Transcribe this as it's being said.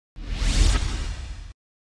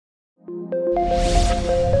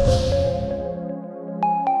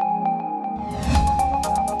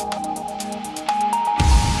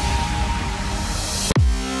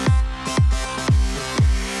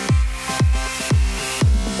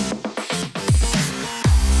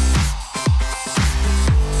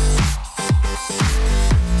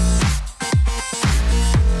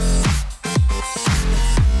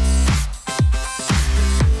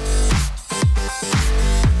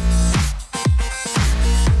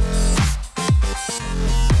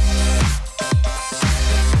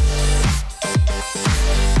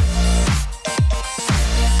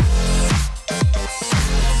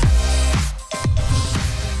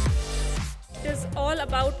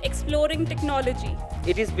About exploring technology.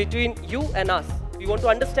 It is between you and us. We want to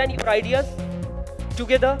understand your ideas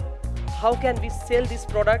together. How can we sell this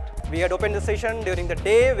product? We had opened the session during the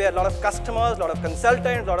day where a lot of customers, a lot of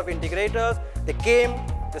consultants, a lot of integrators, they came,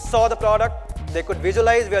 they saw the product, they could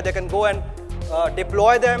visualize where they can go and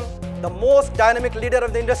deploy them. The most dynamic leader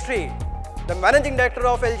of the industry, the managing director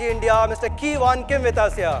of LG India, Mr. Ki Wan Kim with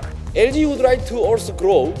us here. LG would like to also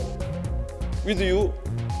grow with you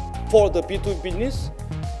for the B2B business.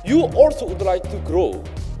 You also would like to grow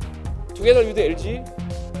together with LG,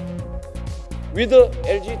 with the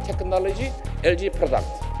LG technology, LG product.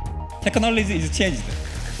 Technology is changed.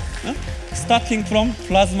 Starting from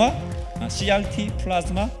plasma, CRT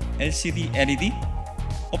plasma, LCD, LED,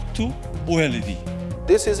 up to OLED.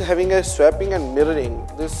 This is having a swapping and mirroring.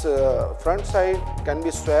 This front side can be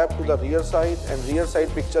swapped to the rear side and rear side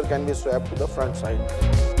picture can be swapped to the front side.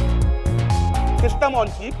 System on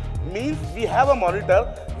chip means we have a monitor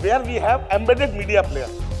where we have embedded media player.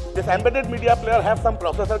 This embedded media player has some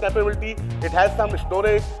processor capability, it has some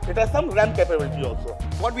storage, it has some RAM capability also.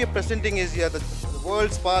 What we are presenting is here the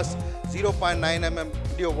world's first 0.9 mm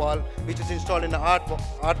video wall which is installed in the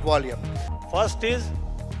art volume. First is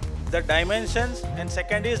the dimensions and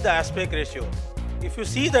second is the aspect ratio. If you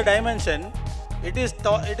see the dimension, it is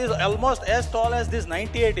almost as tall as this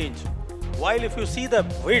 98 inch. While if you see the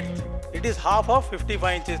width, it is half of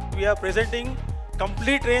 55 inches. We are presenting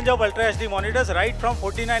complete range of Ultra HD monitors right from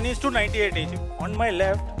 49 inch to 98 inch. On my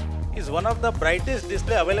left is one of the brightest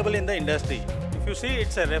display available in the industry. If you see,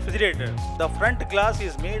 it's a refrigerator. The front glass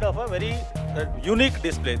is made of a very unique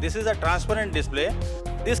display. This is a transparent display.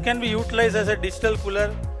 This can be utilized as a digital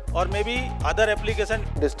cooler or maybe other application.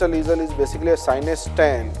 Digital easel is basically a signage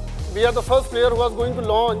stand. We are the first player who was going to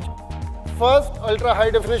launch first ultra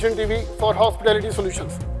high definition TV for hospitality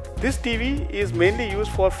solutions. This TV is mainly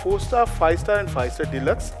used for 4-star, 5-star and 5-star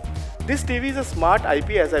deluxe. This TV is a smart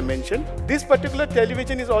IP as I mentioned. This particular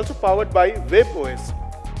television is also powered by WebOS.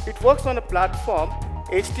 It works on a platform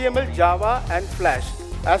HTML, Java and Flash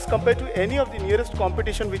as compared to any of the nearest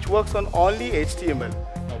competition which works on only HTML.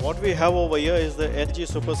 Now what we have over here is the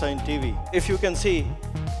LG SuperSign TV. If you can see,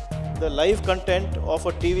 the live content of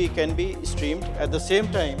a TV can be streamed. At the same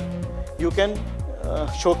time, you can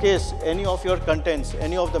showcase any of your contents,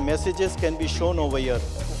 any of the messages can be shown over here.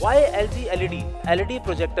 Why LG LED? LED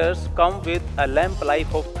projectors come with a lamp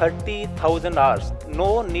life of 30,000 hours.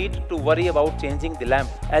 No need to worry about changing the lamp.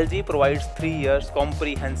 LG provides 3 years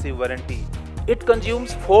comprehensive warranty. It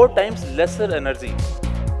consumes 4 times lesser energy.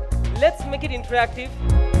 Let's make it interactive.